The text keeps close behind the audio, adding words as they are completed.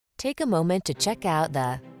Take a moment to check out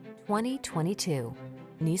the 2022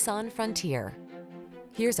 Nissan Frontier.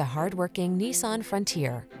 Here's a hard-working Nissan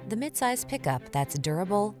Frontier, the midsize pickup that's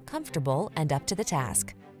durable, comfortable, and up to the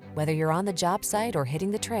task. Whether you're on the job site or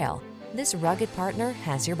hitting the trail, this rugged partner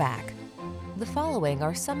has your back. The following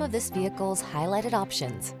are some of this vehicle's highlighted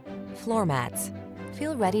options: floor mats.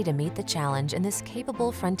 Feel ready to meet the challenge in this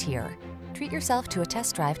capable Frontier. Treat yourself to a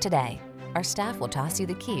test drive today. Our staff will toss you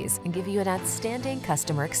the keys and give you an outstanding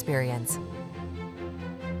customer experience.